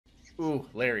Ooh,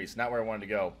 Larry's. Not where I wanted to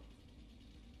go.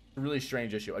 A really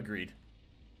strange issue. Agreed.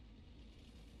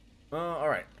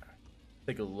 Alright.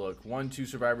 Take a look. 1, 2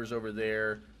 survivors over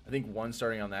there. I think 1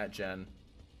 starting on that gen.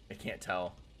 I can't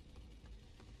tell.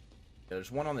 Yeah,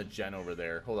 there's 1 on the gen over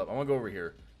there. Hold up. I want to go over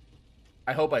here.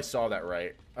 I hope I saw that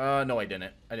right. No, I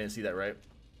didn't. I didn't see that right.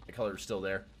 The color's still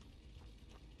there.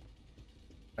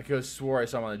 I could have swore I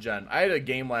saw him on the gen. I had a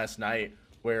game last night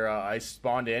where I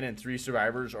spawned in and 3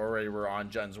 survivors already were on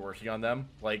gens working on them.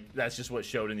 Like, that's just what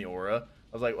showed in the aura.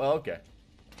 I was like, well, okay.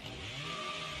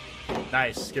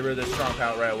 Nice. Get rid of this strong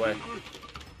pallet right away.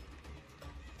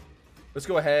 Let's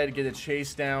go ahead and get a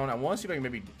chase down. I want to see if I can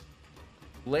maybe...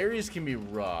 Larry's can be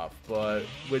rough, but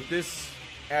with this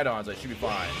add-ons, I should be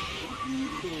fine.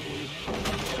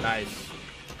 Nice.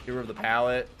 Get rid of the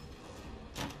pallet.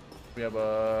 We have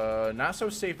a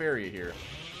not-so-safe area here.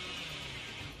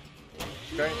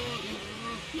 Okay.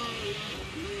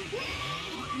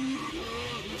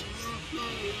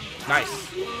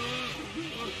 Nice.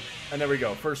 And there we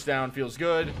go. First down feels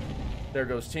good. There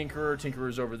goes Tinkerer.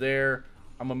 Tinkerer's over there.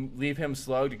 I'm going to leave him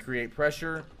slug to create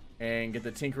pressure and get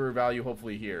the Tinkerer value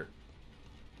hopefully here.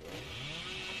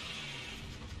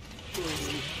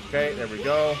 Okay, there we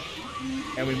go.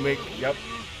 And we make, yep.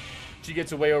 She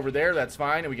gets away over there, that's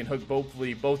fine, and we can hook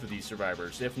hopefully both of these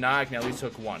survivors. If not, I can at least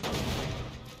hook 1.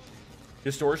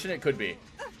 Distortion, it could be.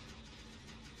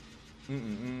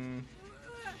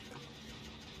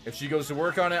 If she goes to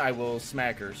work on it, I will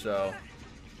smack her, so...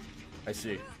 I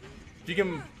see. She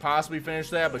can possibly finish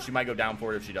that, but she might go down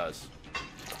for it if she does.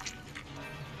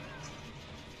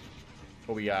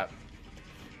 What we got?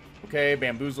 Okay,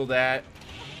 bamboozle that.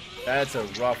 That's a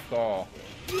rough call.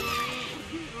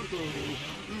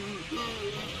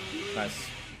 Nice.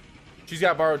 She's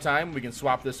got borrowed time. We can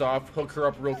swap this off. Hook her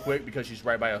up real quick because she's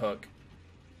right by a hook.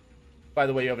 By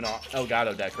the way, you have an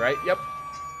Elgato deck, right? Yep.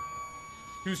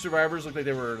 2 survivors look like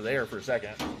they were there for a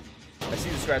second. I see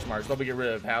the scratch marks. Let me get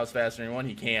rid of House faster than anyone.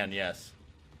 He can, yes.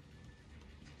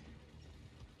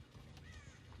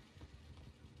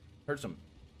 Heard some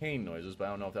pain noises, but I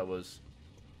don't know if that was...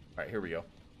 Alright, here we go.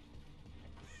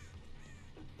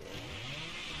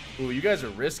 Ooh, you guys are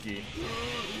risky.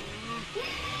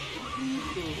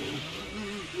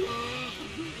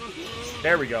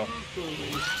 There we go.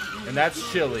 And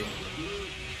that's chilly.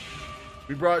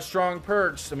 We brought strong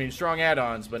perks, I mean strong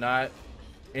add-ons, but not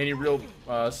any real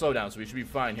slowdown, so we should be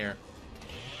fine here.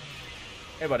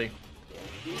 Hey, buddy.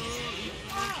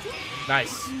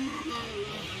 Nice.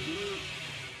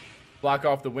 Block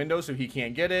off the window so he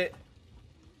can't get it.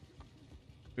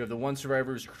 We have the 1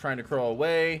 survivor who's trying to crawl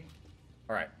away.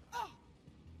 Alright.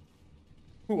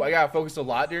 Ooh, I gotta focus a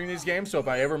lot during these games, so if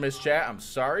I ever miss chat, I'm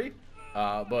sorry.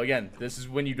 But again, this is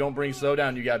when you don't bring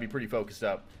slowdown, you gotta be pretty focused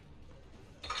up.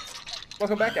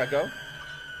 Welcome back, Echo.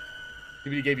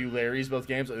 Maybe gave you Larry's both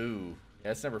games. Ooh, yeah,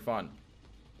 that's never fun.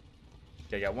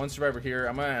 Okay, I got 1 survivor here.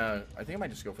 I think I might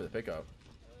just go for the pickup.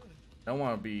 I don't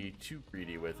want to be too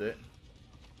greedy with it.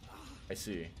 I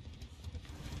see.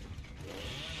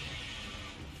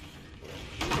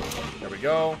 There we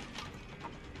go.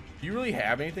 Do you really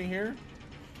have anything here?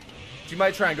 She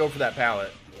might try and go for that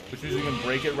pallet, which means we can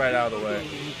break it right out of the way.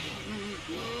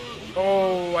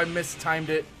 Oh, I mistimed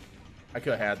it. I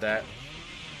could have had that.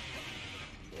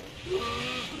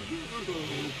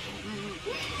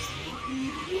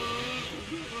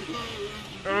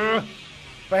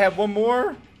 If I have 1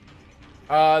 more,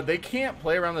 they can't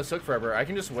play around this hook forever. I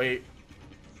can just wait.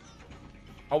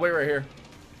 I'll wait right here.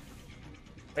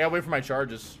 I gotta wait for my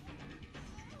charges.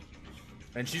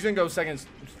 And she's gonna go second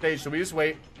stage, so we just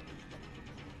wait.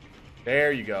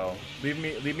 There you go. Leave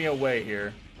me away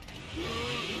here.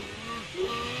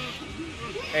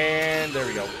 And there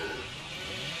we go.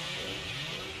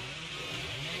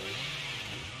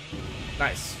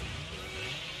 Nice.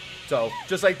 So,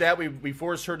 just like that, we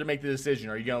forced her to make the decision.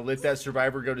 Are you going to let that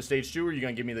survivor go to stage 2, or are you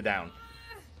going to give me the down?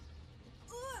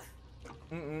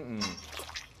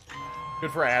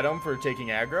 Good for Adam for taking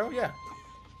aggro? Yeah.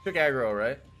 Took aggro,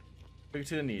 right? Took it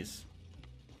to the knees.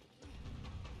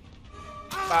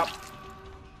 Pop.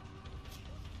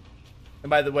 And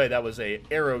by the way, that was a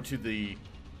arrow to the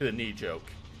knee joke.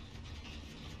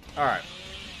 Alright.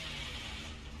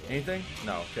 Anything?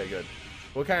 No. Okay, good.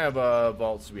 What kind of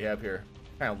vaults do we have here?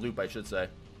 Kind of loop, I should say.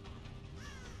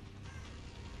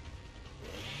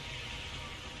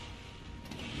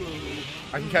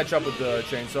 I can catch up with the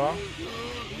chainsaw.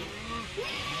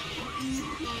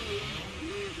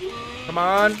 Come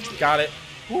on. Got it.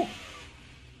 Woo.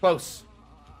 Close.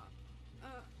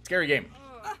 Scary game.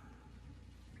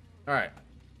 Alright.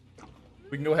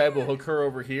 We can go ahead. We'll hook her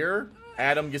over here.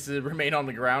 Adam gets to remain on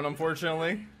the ground,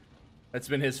 unfortunately. That's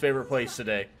been his favorite place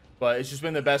today. But it's just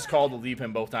been the best call to leave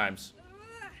him both times.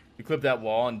 We clipped that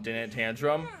wall and didn't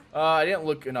tantrum. I didn't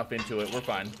look enough into it. We're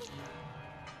fine.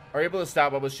 Are you able to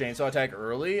stop Bubba's chainsaw attack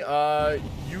early?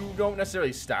 You don't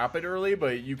necessarily stop it early,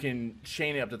 but you can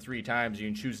chain it up to 3 times. You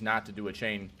can choose not to do a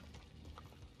chain.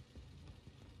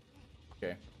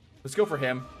 Okay. Let's go for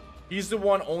him. He's the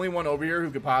only one over here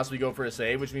who could possibly go for a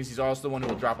save, which means he's also the one who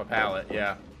will drop a pallet.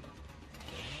 Yeah.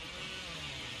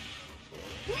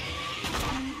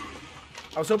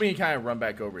 I was hoping he'd kind of run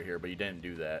back over here, but he didn't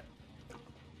do that.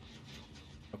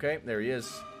 Okay, there he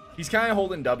is. He's kind of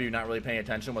holding W, not really paying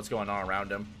attention to what's going on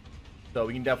around him. So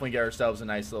we can definitely get ourselves a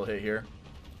nice little hit here.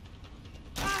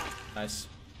 Nice.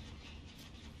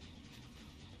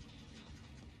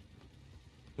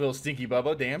 Little stinky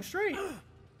Bubba, damn straight.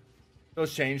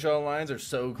 Those chainsaw lines are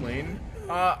so clean.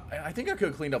 I think I could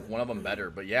have cleaned up one of them better,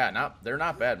 but yeah, they're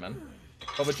not bad, man.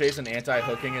 Bubba Chase and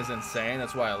anti-hooking is insane.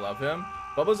 That's why I love him.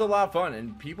 Bubba's a lot of fun,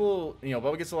 and people, you know,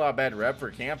 Bubba gets a lot of bad rep for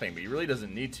camping, but he really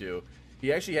doesn't need to.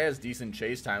 He actually has decent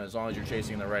chase time as long as you're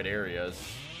chasing in the right areas.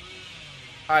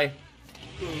 Hi.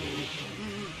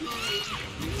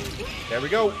 There we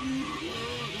go.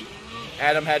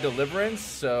 Adam had deliverance,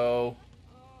 so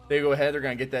they go ahead. They're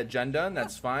going to get that gen done.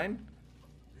 That's fine.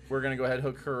 We're going to go ahead and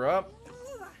hook her up,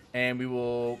 and we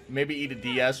will maybe eat a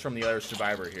DS from the other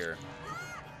survivor here.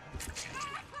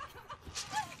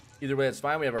 Either way, it's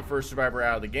fine. We have our first survivor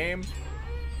out of the game.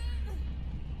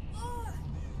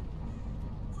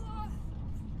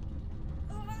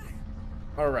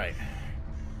 Alright.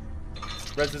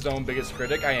 Red's his own biggest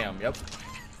critic. I am, yep.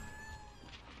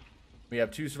 We have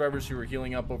 2 survivors who are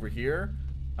healing up over here.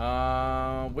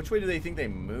 Which way do they think they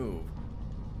move?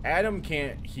 Adam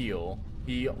can't heal.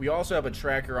 We also have a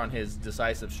tracker on his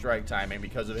decisive strike timing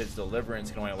because of his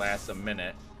deliverance can only last a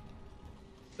minute.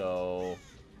 So...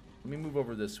 let me move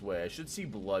over this way. I should see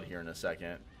blood here in a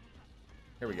second.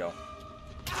 Here we go.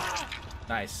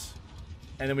 Nice.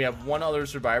 And then we have one other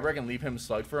survivor. I can leave him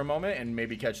slugged for a moment and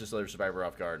maybe catch this other survivor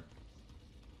off guard.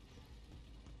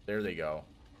 There they go.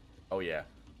 Oh, yeah.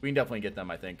 We can definitely get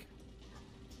them, I think.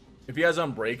 If he has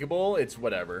Unbreakable, it's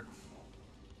whatever.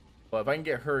 But if I can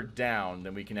get her down,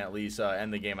 then we can at least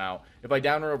end the game out. If I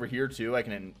down her over here, too, I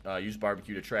can use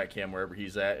Barbecue to track him wherever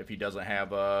he's at if he doesn't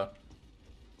have...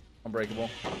 Unbreakable.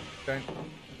 Okay.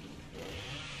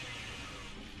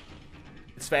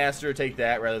 It's faster to take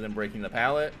that rather than breaking the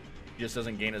pallet. He just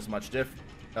doesn't gain as much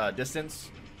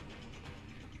distance.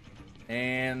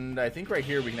 And I think right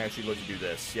here we can actually look to do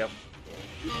this. Yep.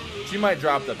 She might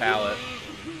drop the pallet.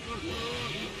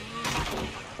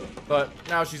 But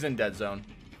now she's in dead zone.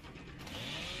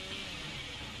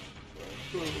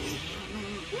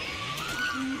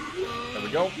 There we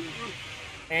go.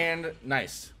 And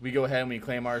nice. We go ahead and we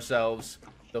claim ourselves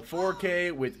the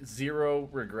 4K with 0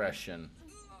 regression.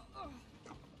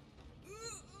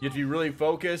 You have to be really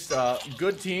focused.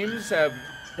 Good teams have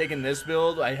taken this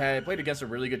build. I played against a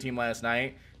really good team last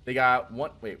night. They got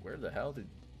one. Wait, where the hell did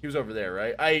he was over there,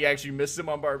 right? I actually missed him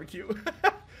on barbecue.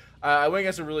 I went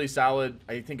against a really solid,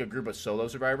 I think, a group of solo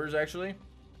survivors actually,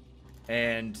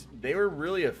 and they were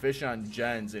really efficient on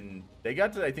gens, and they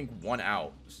got to I think 1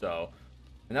 out. So,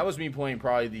 and that was me playing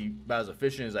probably about as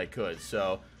efficient as I could.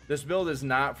 So this build is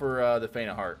not for the faint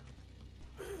of heart.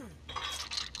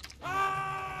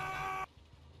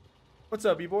 What's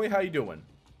up, B-boy? How you doing?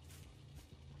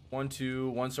 1, 2,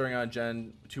 1 starting on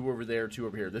gen, 2 over there, 2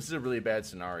 over here. This is a really bad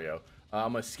scenario.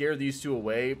 I'm going to scare these 2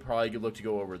 away. Probably could look to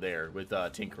go over there with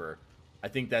Tinkerer. I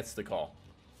think that's the call.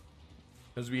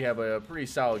 Because we have a pretty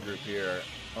solid group here.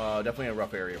 Definitely a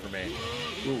rough area for me.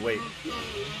 Ooh, wait.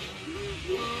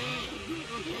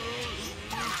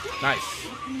 Nice.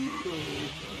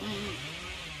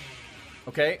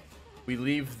 Okay. We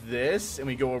leave this and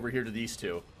we go over here to these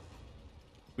 2.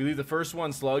 We leave the first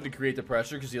one slug to create the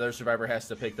pressure because the other survivor has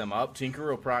to pick them up. Tinker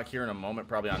will proc here in a moment,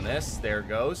 probably on this. There it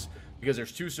goes. Because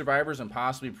there's 2 survivors and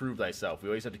possibly Prove Thyself. We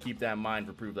always have to keep that in mind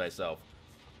for Prove Thyself.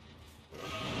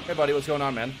 Hey, buddy, what's going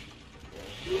on, man?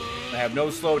 I have no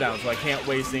slowdown, so I can't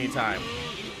waste any time.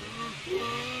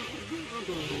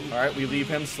 Alright, we leave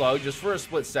him slug just for a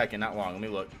split second, not long. Let me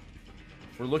look.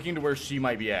 We're looking to where she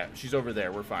might be at. She's over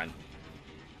there. We're fine.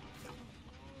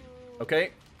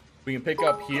 Okay. We can pick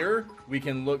up here. We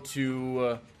can look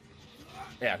to...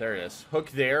 yeah, there it is. Hook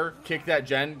there. Kick that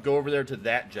gen. Go over there to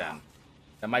that gen.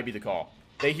 That might be the call.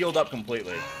 They healed up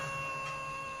completely.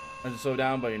 I'm slow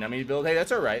down by your Nemesis build. Hey,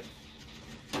 that's alright.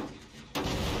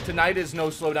 Tonight is no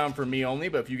slowdown for me only,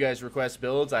 but if you guys request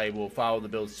builds, I will follow the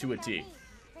builds to a T.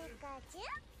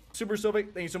 Super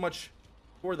Sylvic, thank you so much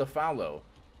for the follow.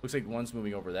 Looks like one's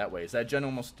moving over that way. Is that gen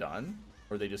almost done?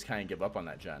 Or they just kind of give up on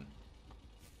that gen?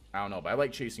 I don't know, but I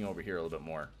like chasing over here a little bit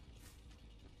more.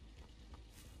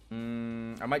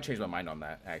 I might change my mind on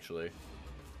that, actually.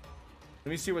 Let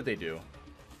me see what they do.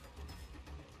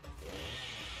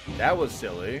 That was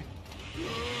silly.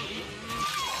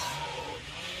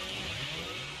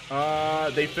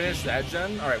 They finished that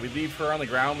gen. All right, we leave her on the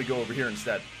ground. We go over here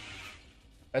instead.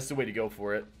 That's the way to go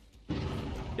for it.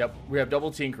 Yep, we have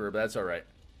double Tinkerer, but that's all right.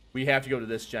 We have to go to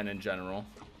this gen in general.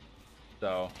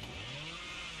 So,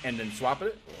 and then swap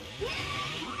it.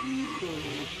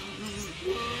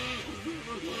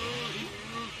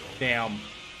 Damn.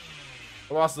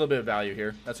 I lost a little bit of value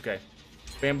here. That's okay.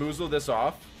 Bamboozle this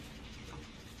off.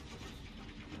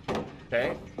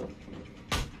 Okay.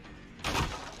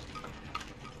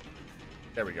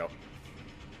 There we go.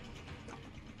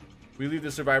 We leave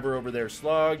the survivor over there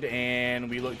slugged, and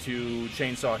we look to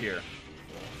chainsaw here.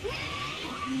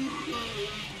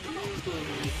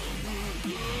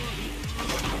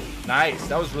 Nice.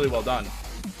 That was really well done.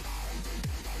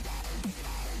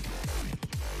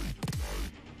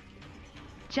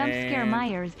 Jump scare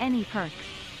Myers, any perks?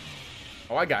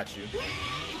 Oh, I got you.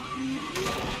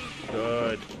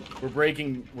 Good. We're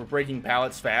breaking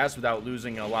pallets fast without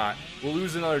losing a lot. We'll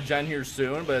lose another gen here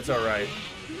soon, but it's all right.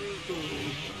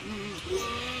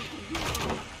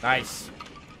 Nice.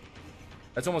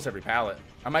 That's almost every pallet.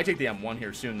 I might take the M1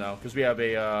 here soon though, because we have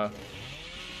a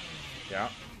yeah.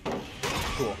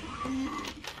 Cool.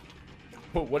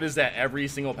 What is that? Every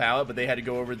single pallet, but they had to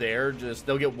go over there. Just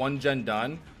they'll get one gen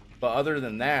done, but other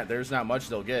than that, there's not much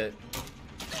they'll get.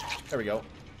 There we go.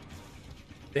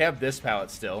 They have this pallet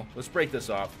still. Let's break this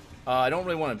off. I don't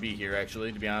really want to be here,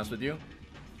 actually, to be honest with you.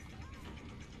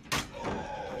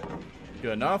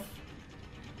 Good enough.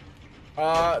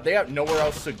 They have nowhere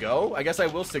else to go. I guess I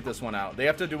will stick this one out. They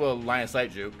have to do a line of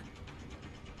sight juke,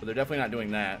 but they're definitely not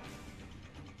doing that.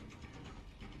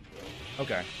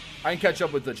 Okay. I can catch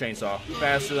up with the chainsaw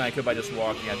faster than I could by just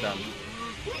walking at them.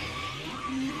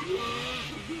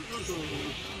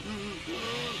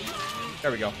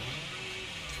 There we go.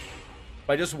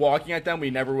 By just walking at them, we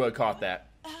never would have caught that.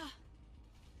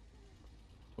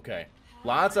 Okay.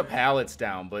 Lots of pallets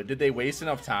down, but did they waste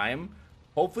enough time?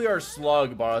 Hopefully our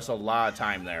slug bought us a lot of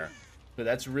time there. But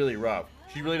that's really rough.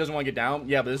 She really doesn't want to get down.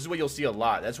 Yeah, but this is what you'll see a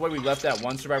lot. That's why we left that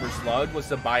one survivor slug, was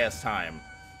to buy us time.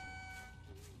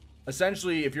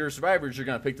 Essentially, if you're survivors, you're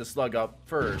going to pick the slug up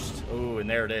first. Ooh, and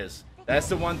there it is. That's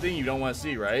the one thing you don't want to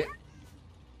see, right?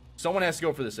 Someone has to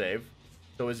go for the save.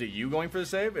 So is it you going for the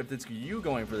save? If it's you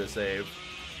going for the save,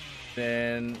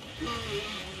 then...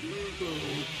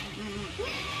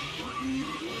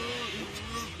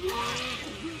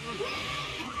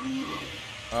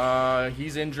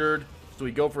 he's injured, so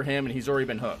we go for him, and he's already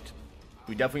been hooked.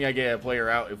 We definitely gotta get a player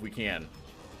out if we can.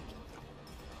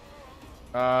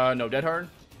 No dead hard?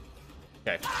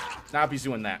 Okay. Snappy's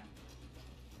doing that.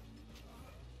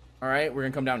 Alright, we're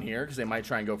gonna come down here, because they might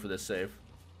try and go for this save.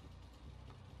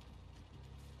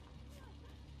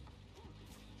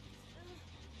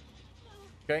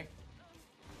 Okay.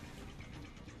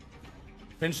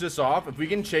 Pinch this off. If we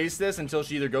can chase this until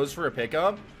she either goes for a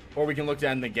pickup, or we can look to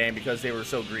end the game because they were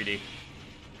so greedy.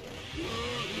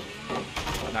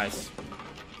 Nice.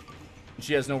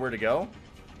 She has nowhere to go.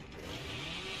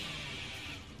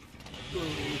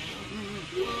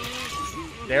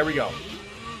 There we go.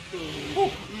 Woo.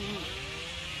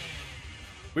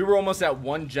 We were almost at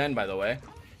 1 gen, by the way.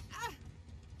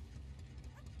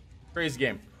 Crazy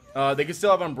game. They can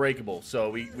still have Unbreakable, so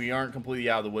we aren't completely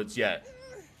out of the woods yet.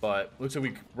 But looks like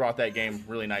we brought that game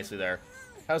really nicely there.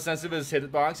 How sensitive is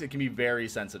hitbox? It can be very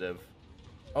sensitive.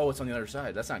 Oh, it's on the other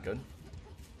side. That's not good.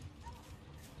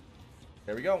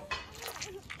 There we go.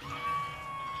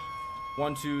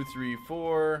 1, 2, 3,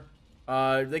 4.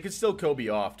 They could still Kobe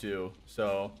off too.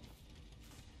 So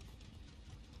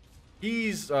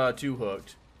he's 2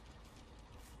 hooked.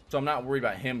 So I'm not worried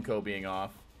about him Kobeing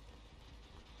off.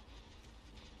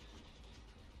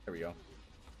 There we go.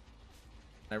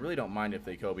 I really don't mind if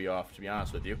they Kobe off, to be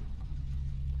honest with you.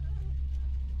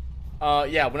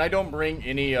 Yeah, when I don't bring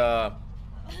any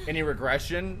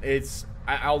regression, it's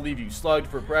I'll leave you slugged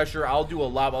for pressure. I'll do a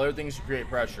lot of other things to create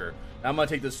pressure. And I'm gonna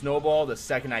take the snowball the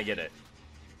second I get it.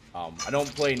 I don't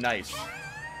play nice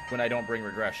when I don't bring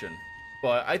regression,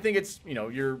 but I think it's, you know,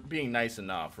 you're being nice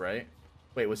enough, right?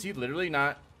 Wait, was he literally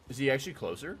not? Is he actually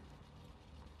closer?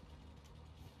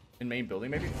 In main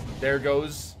building, maybe? There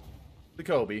goes the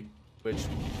Kobe, which,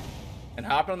 and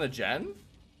hop on the gen.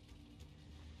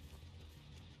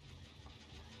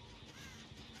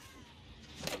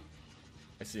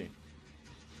 I see.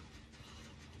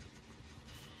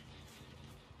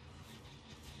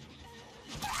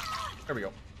 There we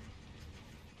go.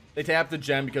 They tapped the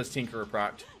gem because Tinkerer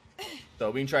procced. So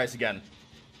we can try this again.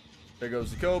 There goes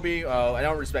the Kobe. Oh, I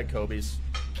don't respect Kobe's.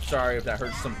 Sorry if that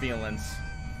hurts some feelings.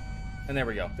 And there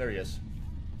we go. There he is.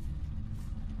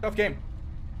 Tough game.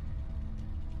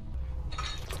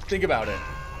 Think about it.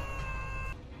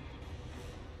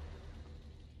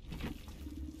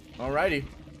 Alrighty.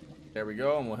 There we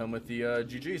go. And we'll hit him with the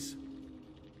GGs.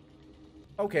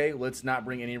 Okay, let's not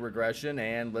bring any regression,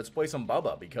 and let's play some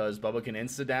Bubba, because Bubba can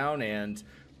insta-down, and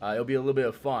it'll be a little bit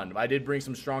of fun. I did bring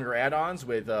some stronger add-ons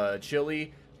with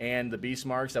Chili and the Beast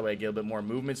Marks. That way I get a bit more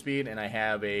movement speed, and I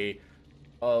have a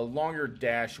longer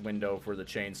dash window for the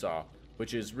chainsaw,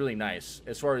 which is really nice.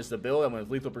 As far as the build, I went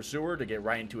with Lethal Pursuer to get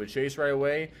right into a chase right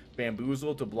away,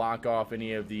 Bamboozle to block off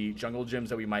any of the jungle gyms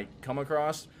that we might come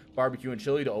across, Barbecue and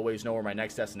Chili to always know where my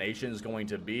next destination is going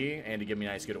to be and to give me a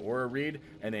nice good aura read,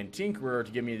 and then Tinkerer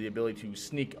to give me the ability to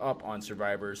sneak up on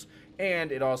survivors,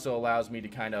 and it also allows me to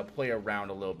kind of play around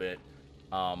a little bit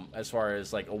as far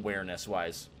as like awareness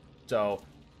wise. So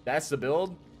that's the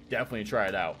build. Definitely try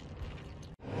it out.